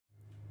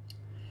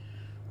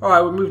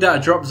Alright, we moved out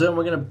of drop zone.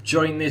 We're going to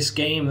join this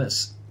game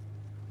that's...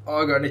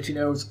 Oh, I got an itchy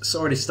nose. It's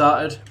already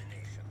started.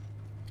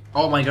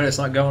 Oh my god, it's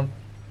not going.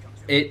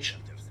 Itch.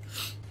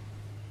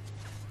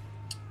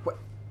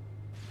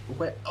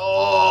 Wait.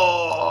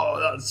 Oh,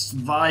 that's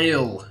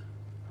vile.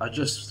 I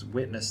just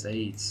witnessed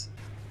AIDS.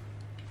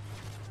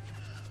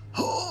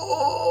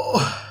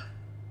 Oh!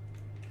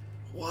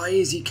 Why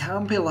is he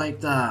camping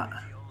like that?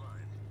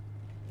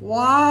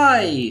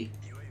 Why?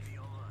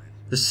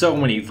 There's so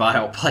many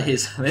vile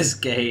players in this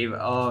game.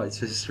 Oh, it's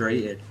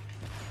frustrating.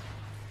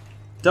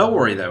 Don't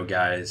worry though,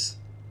 guys.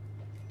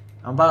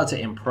 I'm about to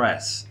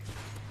impress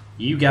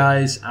you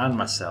guys and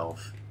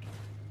myself.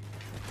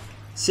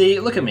 See,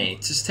 look at me.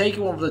 Just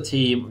taking one for the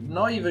team.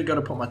 Not even going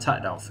to put my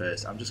attack down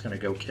first. I'm just going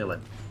to go kill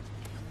him.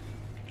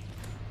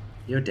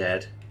 You're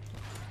dead.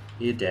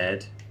 You're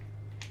dead.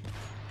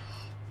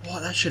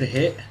 What? That should have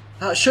hit.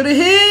 That should have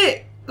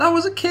hit! That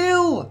was a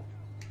kill!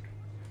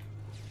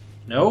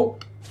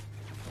 Nope.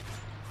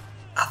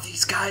 Ah,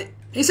 these guys...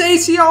 It's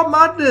ACR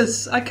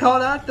madness! I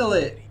can't handle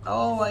it!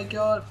 Oh my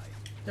god.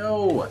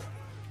 No.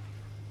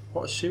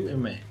 What's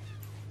shooting me?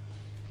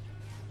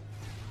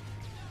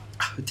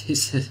 Oh,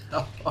 this is...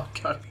 Oh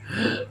god.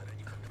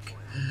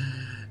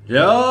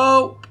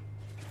 Nope!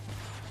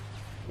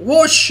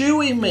 What's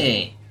shooting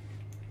me?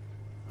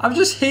 I'm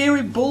just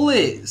hearing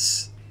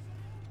bullets.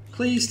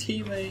 Please,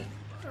 teammate.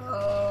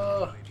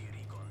 Oh.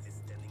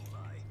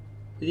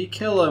 Did he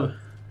kill him?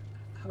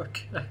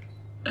 Okay.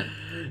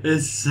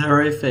 It's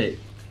horrific.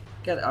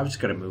 I'm just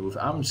gonna move.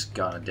 I'm just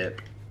gonna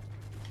dip.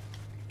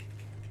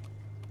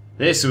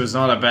 This was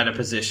not a better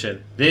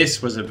position.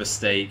 This was a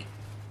mistake.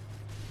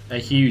 A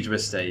huge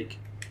mistake.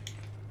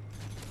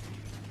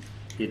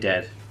 You're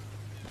dead.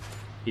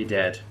 You're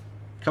dead.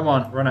 Come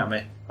on, run at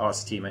me. Oh,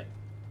 it's a teammate.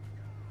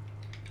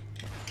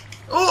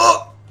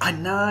 Oh! I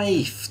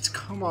knifed!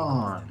 Come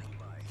on.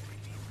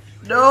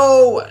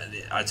 No!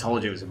 I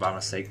told you it was a bad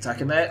mistake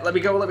attacking there. Let me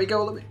go, let me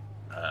go, let me...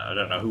 I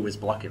don't know who was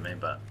blocking me,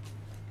 but...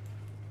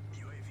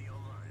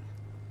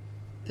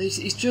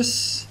 He's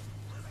just...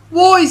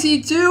 What is he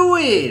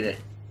doing?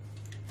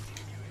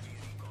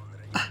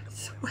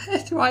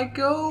 Where do I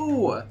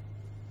go?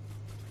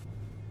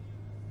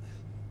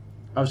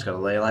 I'm just gonna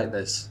lay like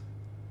this.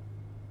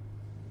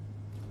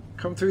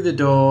 Come through the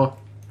door.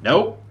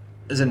 Nope.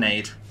 There's a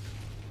nade.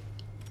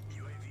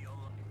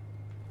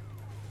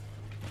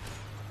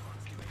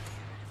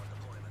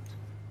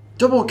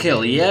 Double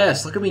kill,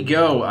 yes, look at me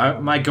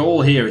go. My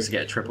goal here is to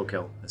get a triple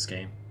kill this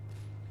game.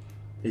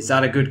 Is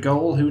that a good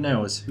goal? Who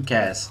knows? Who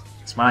cares?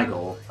 It's my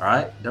goal,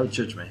 alright? Don't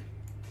judge me.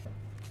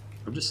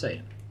 I'm just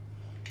saying.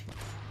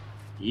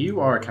 You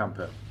are a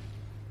camper.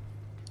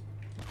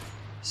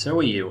 So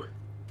are you.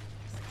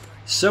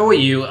 So are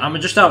you. I'm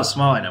just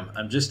outsmarting them.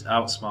 I'm just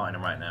outsmarting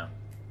them right now.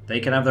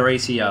 They can have their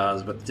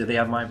ACRs, but do they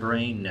have my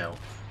brain? No.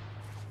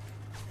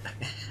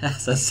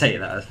 As I say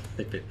that,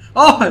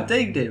 oh, I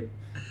dinged him.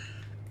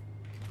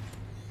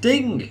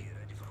 Ding!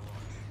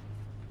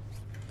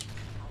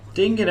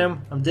 Dinging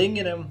him. I'm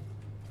dinging him.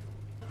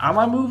 Am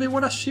I moving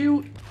when I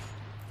shoot?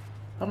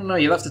 I don't know.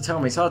 You'll have to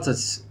tell me. It's hard to...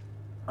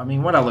 I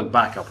mean, when I look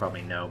back, I'll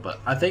probably know. But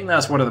I think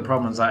that's one of the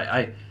problems.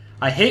 I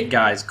hit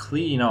guys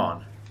clean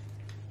on.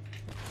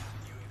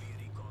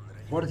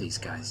 What are these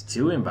guys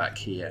doing back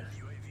here?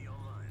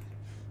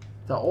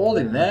 They're all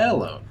in there,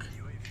 look.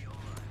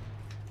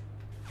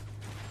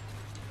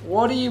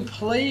 What are you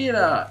playing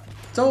at?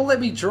 Don't let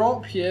me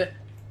drop you.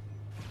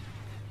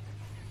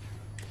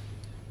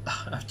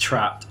 I'm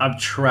trapped. I'm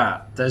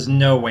trapped. There's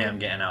no way I'm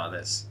getting out of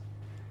this.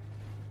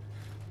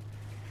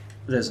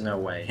 There's no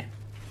way.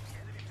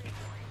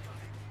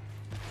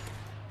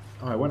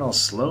 Oh, I went all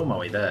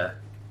slow-mo-y there.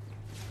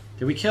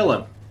 Did we kill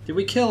him? Did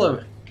we kill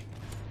him?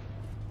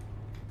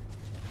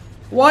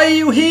 Why are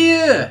you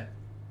here?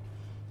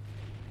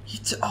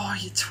 Oh,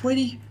 you're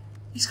 20...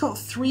 He's got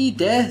 3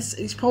 deaths.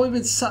 He's probably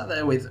been sat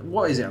there with...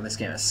 What is it on this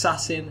game?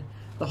 Assassin?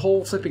 The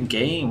whole flipping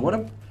game. What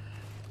a...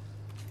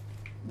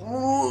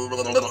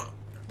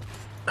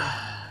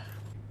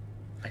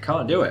 I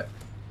can't do it.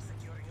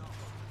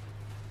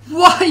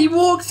 Why you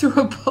walk through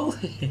a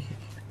bullet?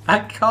 I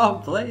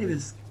can't play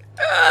this.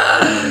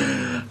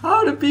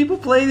 How do people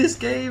play this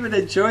game and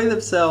enjoy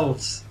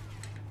themselves?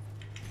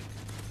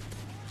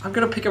 I'm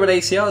gonna pick up an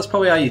ACL. That's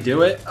probably how you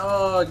do it.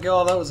 Oh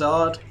god, that was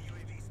hard.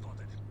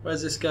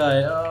 Where's this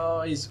guy?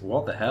 Oh, he's...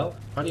 What the hell?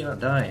 Why do you not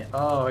die?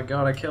 Oh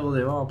god, I killed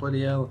him. Oh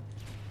bloody hell.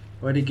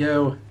 Where'd he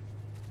go?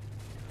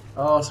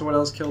 Oh, someone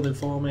else killed him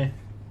for me.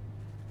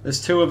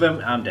 There's 2 of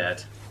them. I'm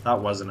dead. That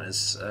wasn't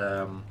as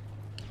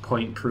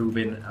point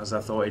proving as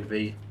I thought it'd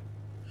be.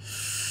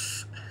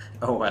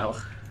 Oh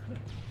well.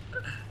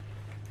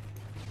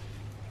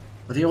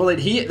 Are they all in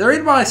here? They're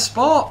in my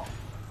spot!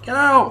 Get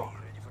out!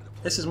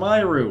 This is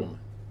my room.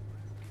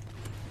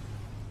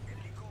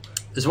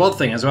 There's one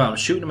thing as well, I'm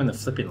shooting them in the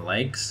flipping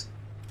legs.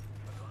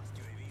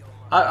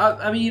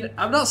 I mean,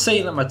 I'm not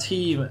saying that my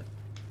team...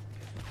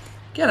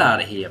 Get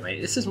out of here,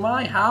 mate. This is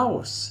my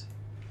house.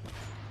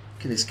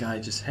 Look at this guy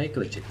just head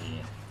glitching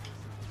here.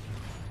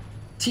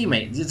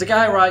 Teammate, there's a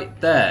guy right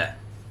there.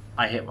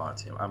 I hit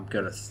Martin. I'm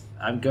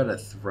gonna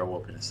throw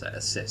up in a set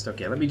assist.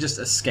 Okay, let me just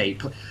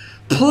escape.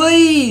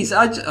 Please!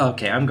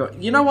 Okay, I'm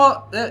going. You know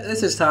what?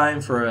 This is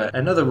time for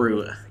another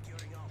route.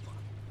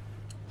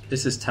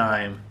 This is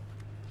time.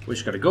 We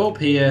just gotta go up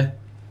here,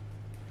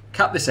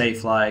 cap this A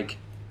flag,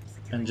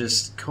 and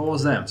just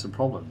cause them some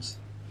problems.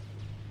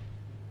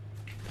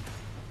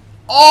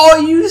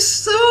 Oh, you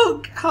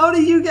suck! How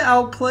did you get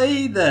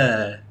outplayed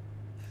there?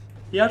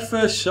 He had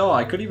first shot.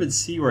 I couldn't even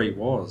see where he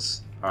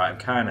was. Alright, I'm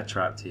kind of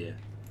trapped here.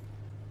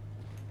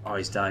 Oh,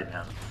 he's died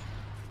now.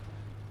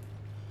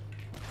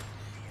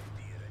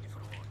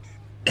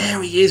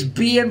 There he is,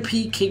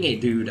 BMP King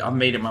it, dude. I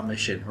made it my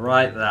mission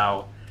right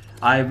now.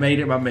 I made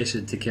it my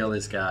mission to kill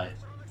this guy.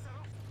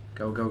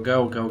 Go, go,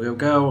 go, go, go,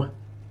 go.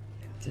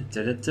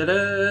 Da, da, da,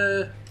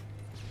 da.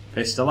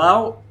 Pistol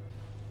out.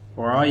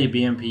 Where are you,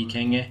 BMP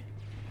King?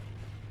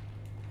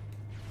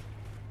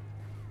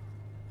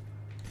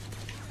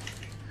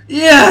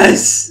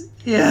 Yes!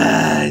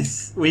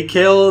 Yes! We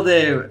killed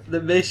him.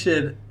 The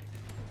mission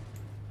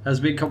has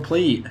been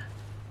complete.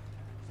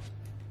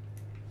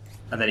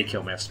 And then he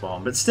killed me off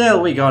spawn. But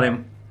still, we got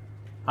him.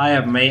 I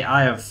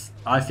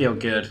feel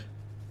good.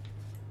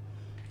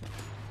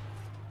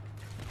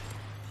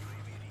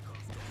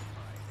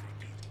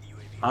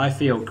 I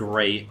feel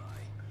great.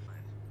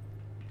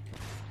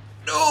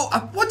 No!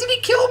 What did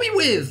he kill me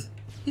with?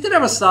 He didn't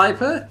have a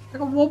sniper. I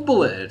got one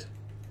bulleted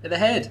in the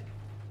head.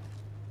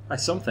 By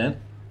something.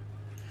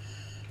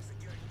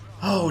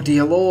 Oh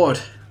dear lord.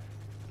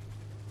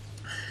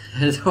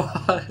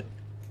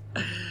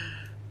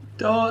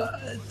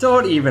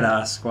 Don't even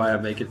ask why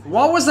I'm making...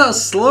 What was that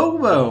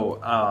slow-mo?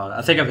 Oh,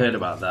 I think I've heard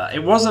about that.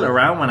 It wasn't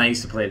around when I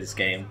used to play this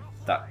game.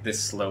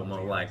 This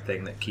slow-mo lag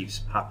thing that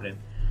keeps happening.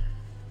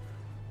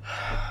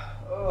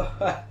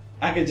 Oh,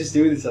 I could just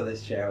do this on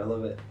this chair. I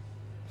love it.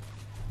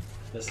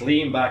 Just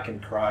lean back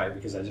and cry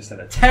because I just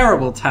had a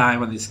terrible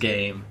time on this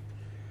game.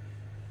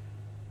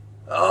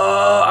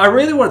 I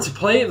really want to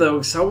play it though,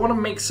 because I want to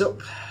mix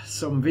up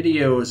some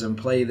videos and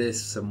play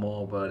this some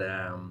more, but